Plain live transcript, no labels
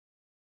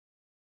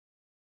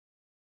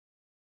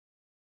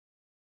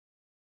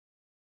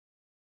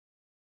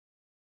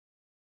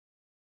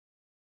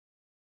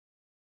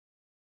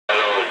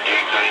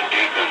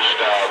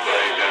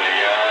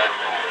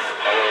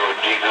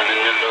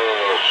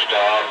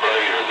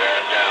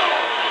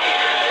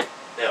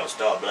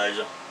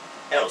Blazer.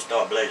 Hello,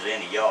 Star Blazer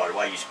in the yard.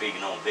 Why you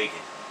speaking on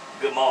Beacon?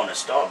 Good morning,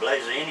 Star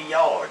Blazer in the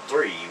yard.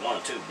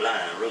 312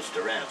 Blind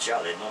Rooster around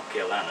Charlotte, North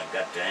Carolina.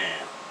 Got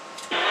down.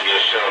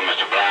 Yes, sir,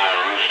 Mr. Blind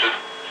Rooster.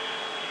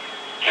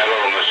 Hello,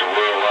 Mr.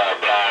 Worldwide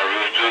Blind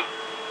Rooster.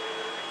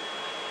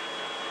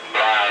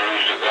 Blind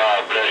Rooster, God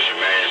bless you,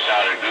 man. It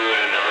sounded good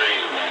in the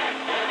radio.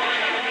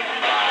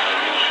 Blind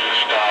Rooster,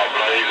 Star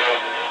Blazer.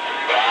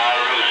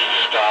 Blind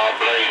Rooster, Star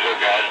Blazer,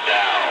 got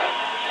down.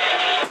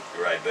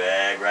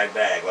 Right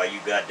back. While you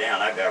got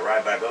down, I got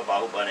right back up. I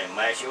hope I didn't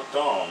mash your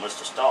thumb.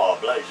 Mr. Star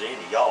Blazer in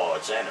the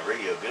yard. Sounding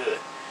real good.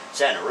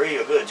 Sounding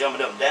real good.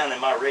 Jumping up and down in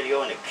my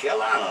radio in the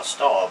Carolina.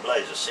 Star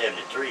Blazer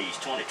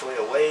 73's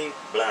 2012 wave.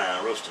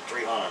 Blind Rooster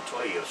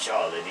 312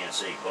 Charlotte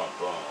NC. Bum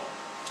bum.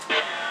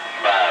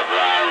 Bye,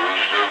 Blind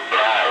Rooster.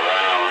 Bye,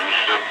 Blind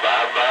Rooster.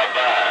 Bye, bye,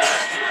 bye.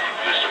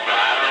 Mr.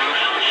 Blind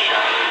Rooster,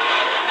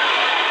 Charlotte.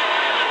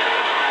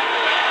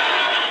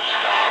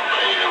 Star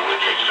Blazer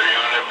with your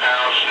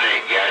 300-pound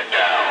snake got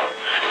down.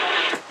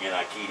 And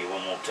I keyed it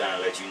one more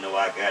time to let you know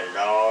I got it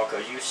all,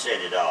 cause you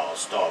said it all.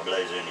 Star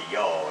Blazer in the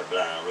yard,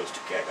 Blind Rooster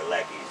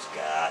Kakalakis,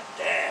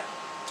 goddamn.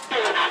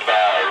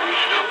 Bye,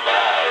 Rooster.